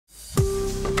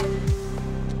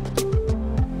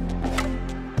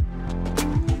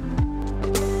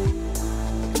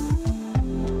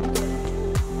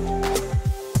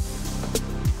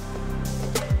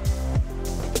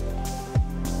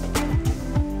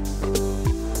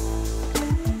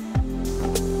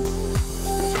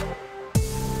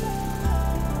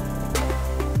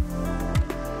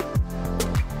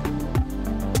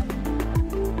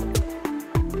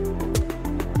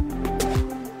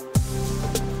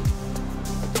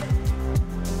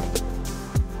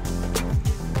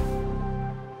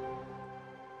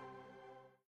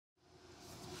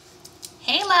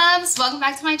loves, welcome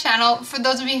back to my channel. For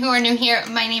those of you who are new here,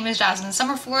 my name is Jasmine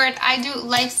Summerford. I do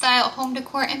lifestyle, home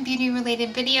decor, and beauty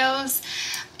related videos.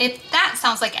 If that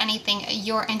sounds like anything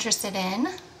you're interested in,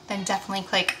 then definitely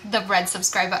click the red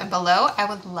subscribe button below. I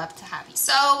would love to have you.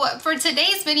 So for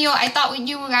today's video, I thought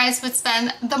you guys would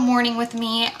spend the morning with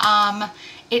me.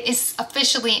 It is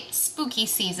officially spooky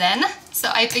season,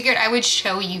 so I figured I would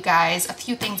show you guys a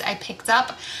few things I picked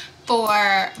up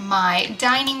for my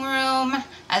dining room,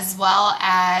 as well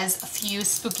as a few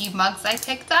spooky mugs I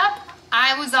picked up.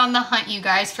 I was on the hunt, you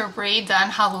guys, for Rae Dunn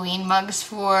Halloween mugs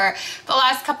for the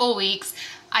last couple weeks.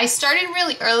 I started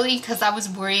really early because I was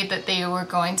worried that they were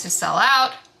going to sell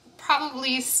out.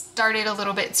 Probably started a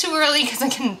little bit too early because I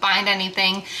couldn't find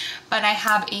anything, but I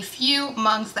have a few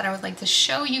mugs that I would like to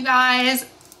show you guys.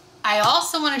 I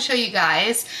also want to show you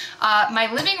guys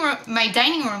my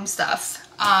dining room stuff.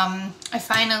 I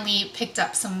finally picked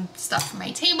up some stuff for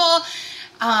my table.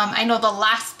 I know the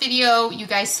last video you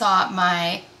guys saw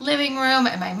my living room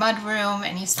and my mud room,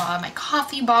 and you saw my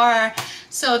coffee bar.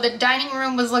 So the dining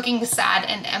room was looking sad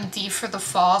and empty for the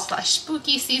fall /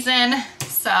 spooky season.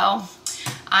 So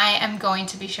I am going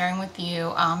to be sharing with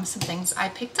you some things I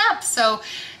picked up. So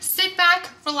sit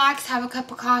back, relax, have a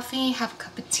cup of coffee, have a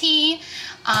cup of tea,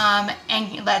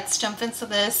 and let's jump into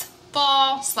this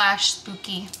fall /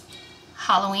 spooky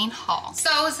Halloween haul.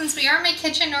 So since we are in my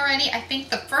kitchen already, I think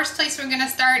the first place we're gonna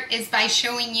start is by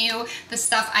showing you the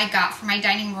stuff I got for my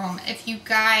dining room. If you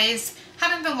guys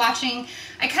haven't been watching,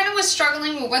 I kind of was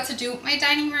struggling with what to do with my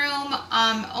dining room,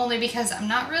 only because I'm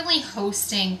not really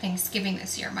hosting Thanksgiving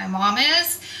this year. My mom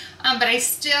is, but I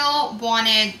still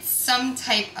wanted some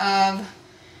type of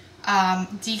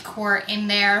decor in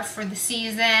there for the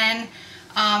season.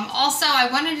 Also, I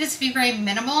wanted it to be very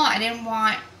minimal. I didn't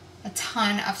want a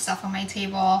ton of stuff on my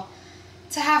table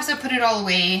to have to put it all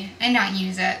away and not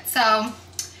use it. So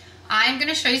I'm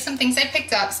gonna show you some things I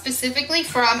picked up specifically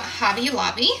from Hobby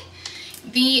Lobby.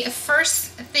 The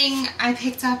first thing I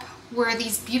picked up were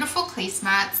these beautiful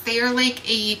placemats. They are like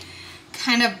a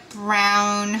kind of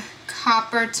brown,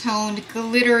 copper toned,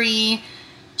 glittery,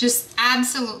 just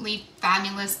absolutely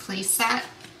fabulous placemat.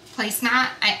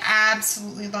 I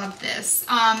absolutely love this.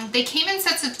 They came in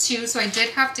sets of 2, so I did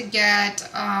have to get,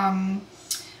 I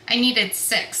needed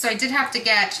 6, so I did have to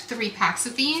get 3 packs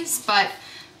of these, but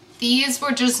these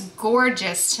were just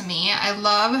gorgeous to me. I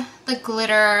love the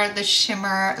glitter, the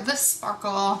shimmer, the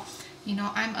sparkle. You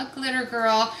know, I'm a glitter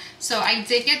girl, so I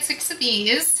did get 6 of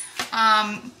these.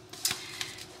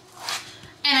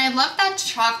 And I love that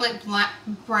chocolate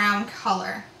brown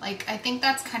color. Like, I think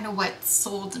that's kind of what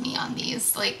sold me on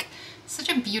these. Like, such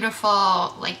a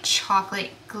beautiful, like, chocolate,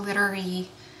 glittery,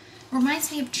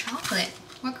 reminds me of chocolate.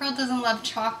 What girl doesn't love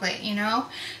chocolate, you know?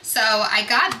 So I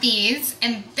got these,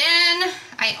 and then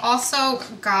I also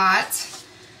got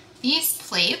these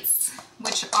plates,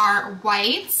 which are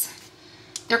white.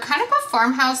 They're kind of a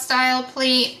farmhouse style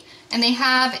plate, and they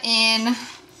have in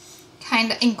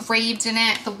kind of engraved in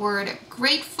it the word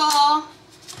grateful,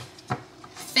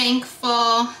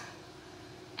 thankful,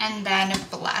 and then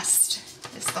blessed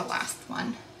is the last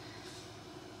one.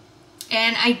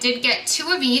 And I did get 2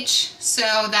 of each, so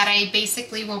that I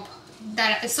basically will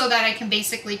so that I can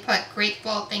basically put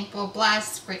grateful, thankful,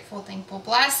 blessed, grateful, thankful,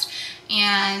 blessed.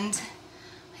 And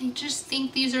I just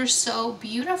think these are so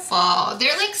beautiful.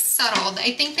 They're like subtle.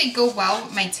 I think they go well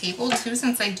with my table too,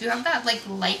 since I do have that like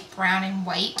light brown and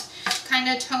white kind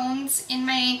of tones in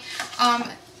my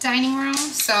dining room.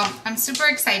 So I'm super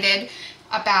excited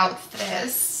about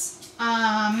this.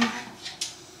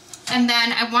 And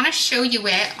then I want to show you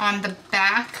it on the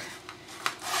back.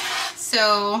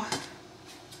 So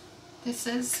this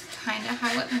is kind of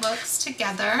how it looks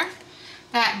together.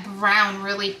 That brown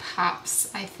really pops,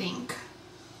 I think.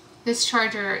 This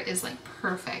charger is like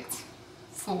perfect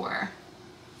for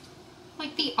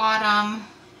like the autumn,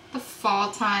 the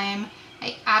fall time.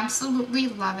 I absolutely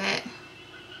love it.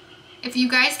 If you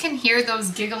guys can hear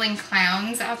those giggling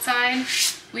clowns outside,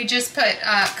 we just put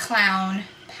clown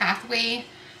pathway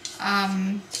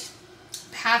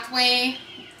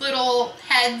little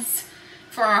heads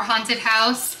for our haunted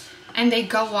house, and they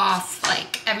go off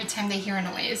like every time they hear a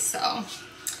noise, so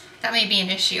that may be an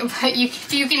issue. But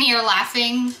if you can hear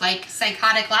laughing, like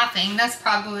psychotic laughing, that's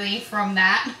probably from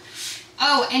that.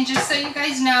 Oh, and just so you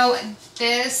guys know,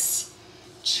 this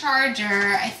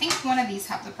charger, I think one of these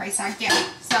have the price tag. Yeah,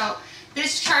 so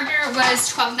this charger was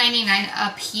 $12.99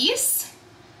 a piece.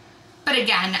 But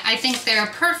again, I think they're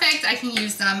perfect. I can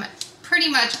use them pretty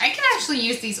much. I can actually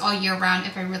use these all year round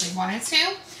if I really wanted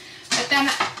to. But then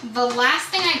the last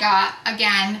thing I got,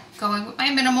 again, going with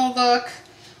my minimal look,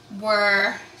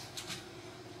 were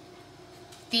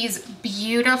these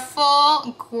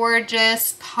beautiful,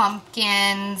 gorgeous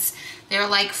pumpkins. They're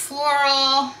like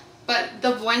floral, but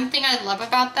the one thing I love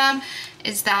about them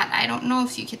is that, I don't know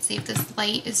if you can see if this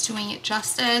light is doing it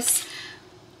justice,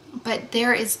 but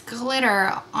there is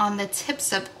glitter on the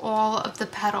tips of all of the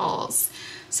petals.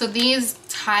 So these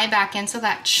tie back into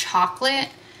that chocolate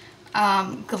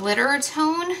glitter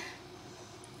tone,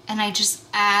 and I just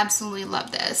absolutely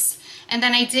love this. And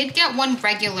then I did get one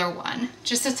regular one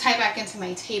just to tie back into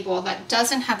my table that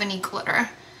doesn't have any glitter.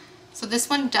 So this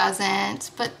one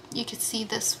doesn't, but you can see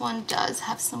this one does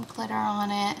have some glitter on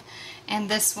it. And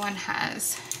this one has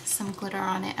some glitter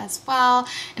on it as well.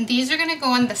 And these are gonna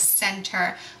go in the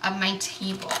center of my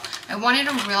table. I wanted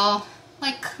a real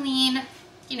like clean,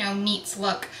 you know, neat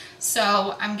look.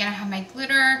 So I'm gonna have my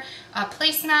glitter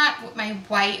placemat with my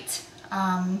white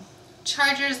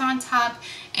chargers on top,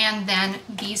 and then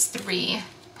these 3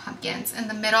 pumpkins in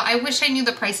the middle. I wish I knew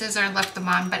the prices or left them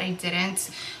on, but I didn't.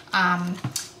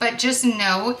 But just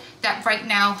know that right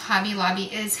now Hobby Lobby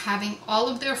is having all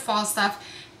of their fall stuff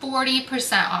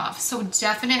 40% off. So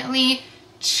definitely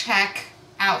check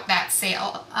out that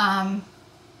sale.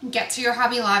 Get to your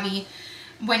Hobby Lobby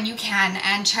when you can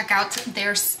and check out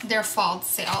their fall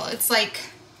sale. It's like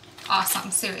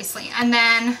awesome, seriously. And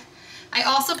then I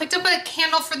also picked up a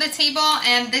candle for the table,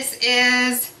 and this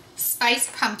is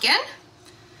Spiced Pumpkin.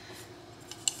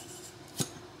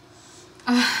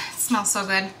 It smells so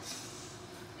good.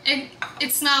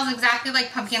 It smells exactly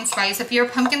like pumpkin spice. If you're a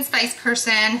pumpkin spice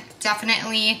person,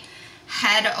 definitely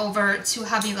head over to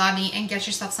Hobby Lobby and get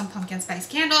yourself some pumpkin spice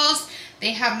candles.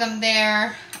 They have them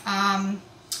there, and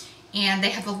they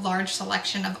have a large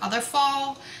selection of other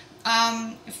fall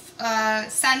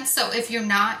scents. So if you're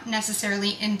not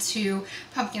necessarily into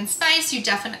pumpkin spice, you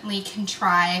definitely can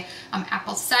try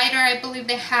apple cider. I believe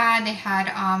they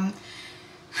had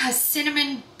a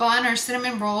cinnamon bun or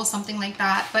cinnamon roll, something like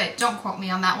that, but don't quote me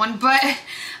on that one. But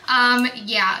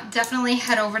yeah, definitely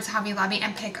head over to Hobby Lobby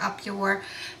and pick up your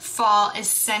fall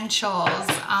essentials.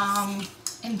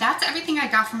 And that's everything I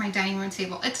got for my dining room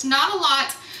table. It's not a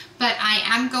lot, but I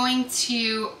am going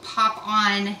to pop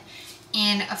on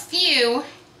in a few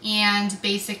and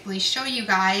basically show you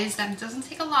guys that it doesn't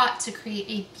take a lot to create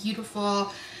a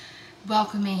beautiful,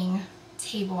 welcoming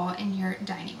table in your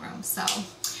dining room. So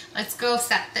let's go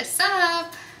set this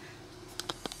up.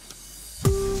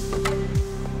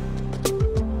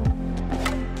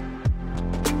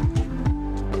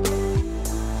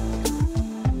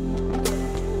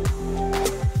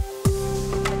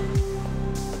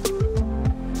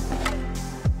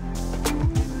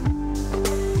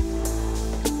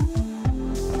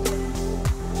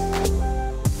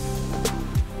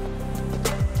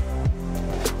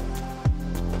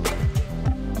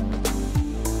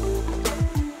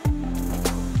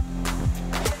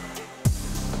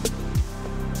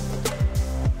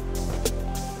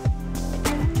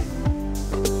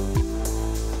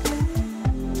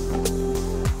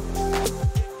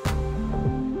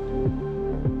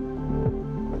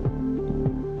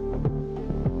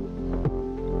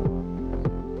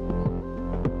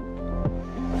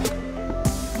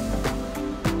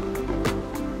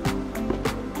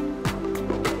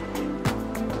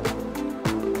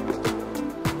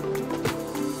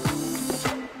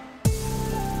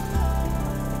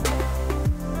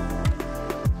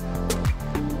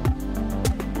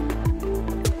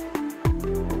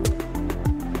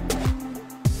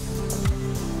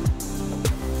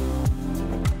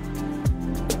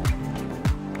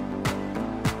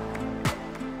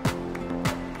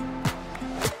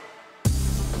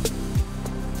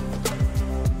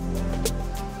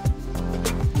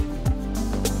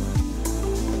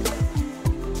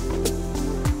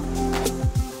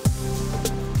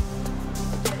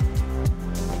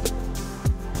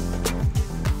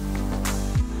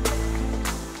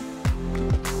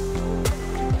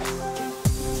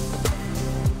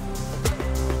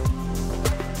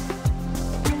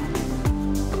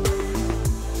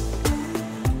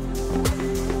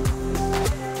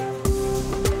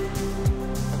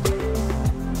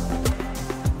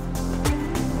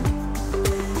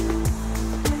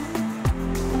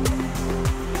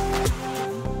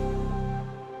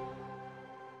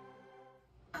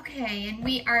 Okay, and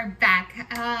we are back.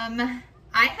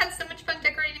 I had so much fun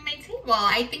decorating my table.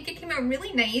 I think it came out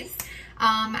really nice.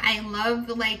 I love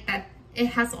like that it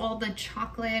has all the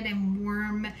chocolate and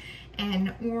warm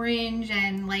and orange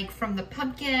and like from the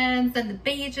pumpkins and the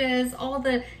beiges, all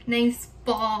the nice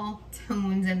fall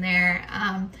tones in there.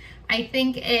 I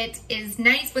think it is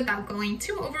nice without going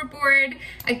too overboard.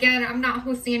 Again, I'm not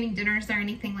hosting any dinners or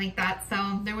anything like that,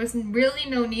 so there was really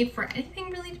no need for anything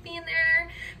really to be in there.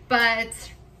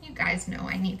 But you you guys know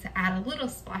I need to add a little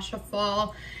splash of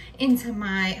fall into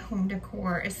my home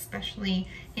decor, especially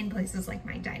in places like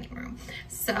my dining room.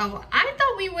 So I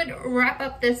thought we would wrap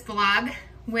up this vlog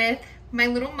with my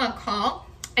little mug haul.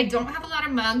 I don't have a lot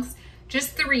of mugs,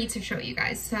 just 3 to show you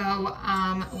guys. So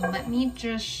let me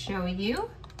just show you.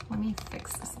 Let me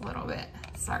fix this a little bit.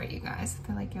 Sorry, you guys, I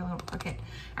feel like you're a little crooked.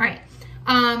 All right,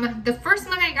 the first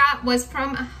mug I got was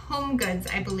from Home Goods,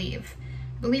 I believe.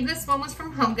 I believe this one was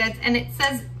from Home Goods, and it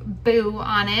says Boo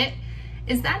on it.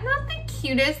 Is that not the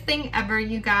cutest thing ever,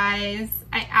 you guys?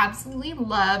 I absolutely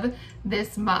love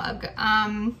this mug.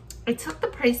 I took the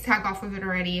price tag off of it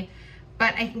already,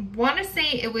 but I want to say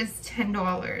it was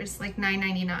 $10, like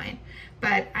 $9.99.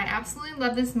 But I absolutely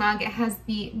love this mug. It has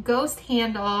the ghost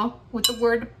handle with the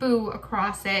word Boo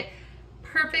across it.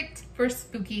 Perfect for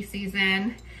spooky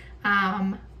season.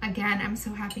 Again, I'm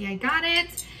so happy I got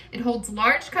it. It holds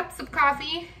large cups of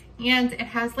coffee and it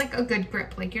has like a good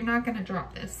grip. Like you're not gonna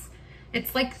drop this.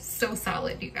 It's like so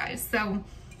solid, you guys. So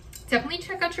definitely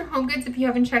check out your Home Goods if you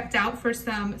haven't checked out for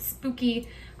some spooky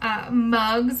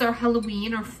mugs or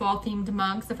Halloween or fall themed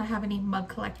mugs, if I have any mug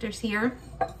collectors here.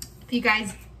 If you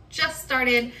guys just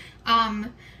started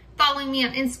following me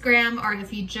on Instagram, or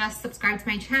if you just subscribed to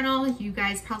my channel, you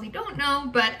guys probably don't know,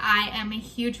 but I am a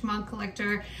huge mug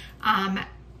collector.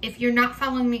 If you're not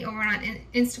following me over on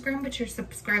Instagram, but you're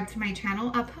subscribed to my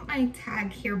channel, I'll put my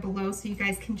tag here below so you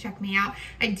guys can check me out.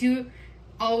 I do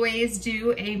always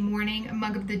do a morning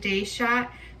mug of the day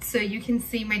shot, so you can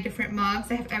see my different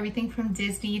mugs. I have everything from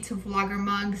Disney to vlogger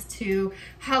mugs to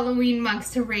Halloween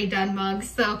mugs to Rae Dunn mugs.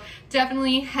 So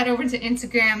definitely head over to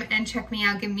Instagram and check me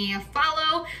out. Give me a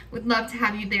follow. Would love to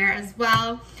have you there as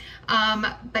well.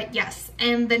 But yes,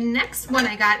 and the next one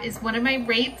I got is one of my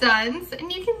Rae Dunns,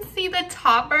 and you can see the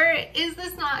topper. Is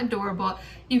this not adorable?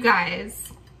 You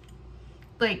guys,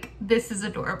 like, this is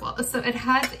adorable. So it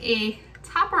has a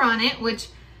topper on it, which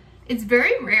it's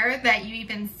very rare that you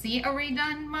even see a Rae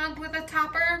Dunn mug with a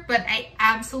topper, but I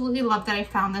absolutely love that I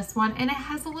found this one, and it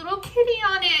has a little kitty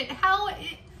on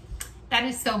it. That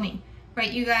is so me,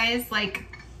 right, you guys? Like,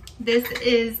 this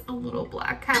is a little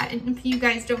black cat, and if you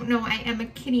guys don't know, I am a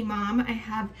kitty mom. I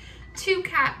have 2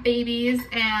 cat babies,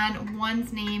 and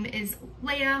one's name is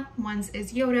Leia, one's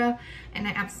is Yoda, and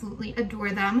I absolutely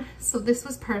adore them. So this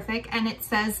was perfect, and it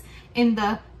says in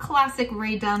the classic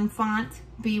Rae Dunn font,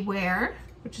 Beware,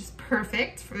 which is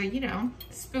perfect for, you know,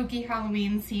 spooky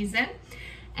Halloween season.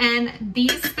 And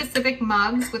these specific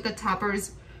mugs with the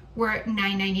toppers were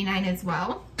 $9.99 as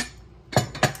well.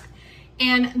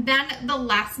 And then the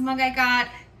last mug I got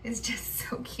is just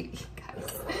so cute, you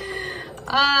guys.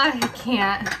 I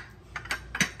can't.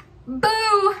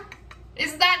 Boo!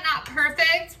 Is that not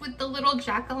perfect? With the little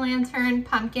jack-o'-lantern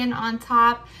pumpkin on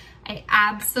top. I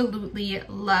absolutely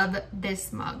love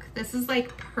this mug. This is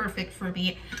like perfect for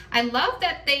me. I love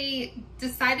that they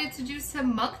decided to do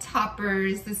some mug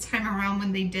toppers this time around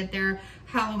when they did their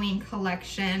Halloween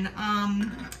collection.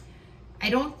 I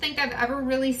don't think I've ever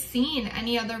really seen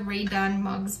any other Rae Dunn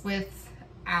mugs with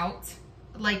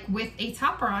a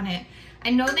topper on it. I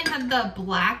know they had the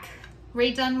black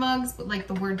Rae Dunn mugs with like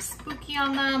the word spooky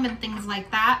on them and things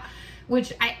like that,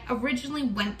 which I originally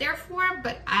went there for,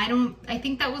 but I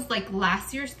think that was like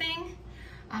last year's thing.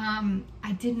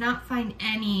 I did not find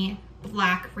any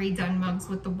black Rae Dunn mugs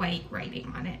with the white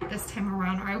writing on it this time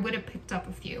around, or I would have picked up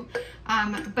a few.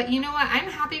 But you know what? I'm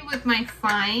happy with my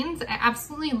finds. I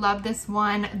absolutely love this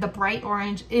one. The bright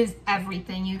orange is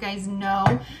everything. You guys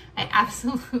know I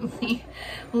absolutely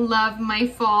love my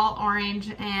fall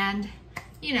orange and,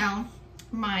 you know,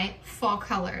 my fall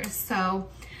colors. So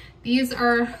these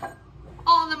are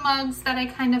all the mugs that I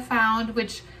kind of found,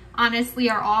 which honestly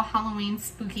are all Halloween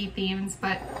spooky themes,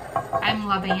 but I'm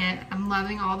loving it. I'm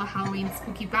loving all the Halloween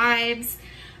spooky vibes.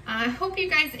 I hope you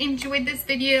guys enjoyed this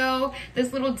video,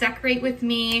 this little decorate with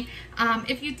me.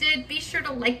 If you did, be sure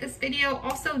to like this video.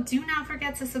 Also, do not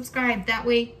forget to subscribe. That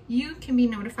way you can be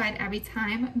notified every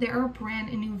time there are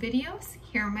brand new videos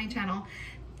here on my channel.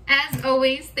 As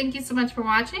always, thank you so much for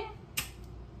watching.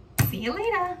 See you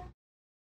later.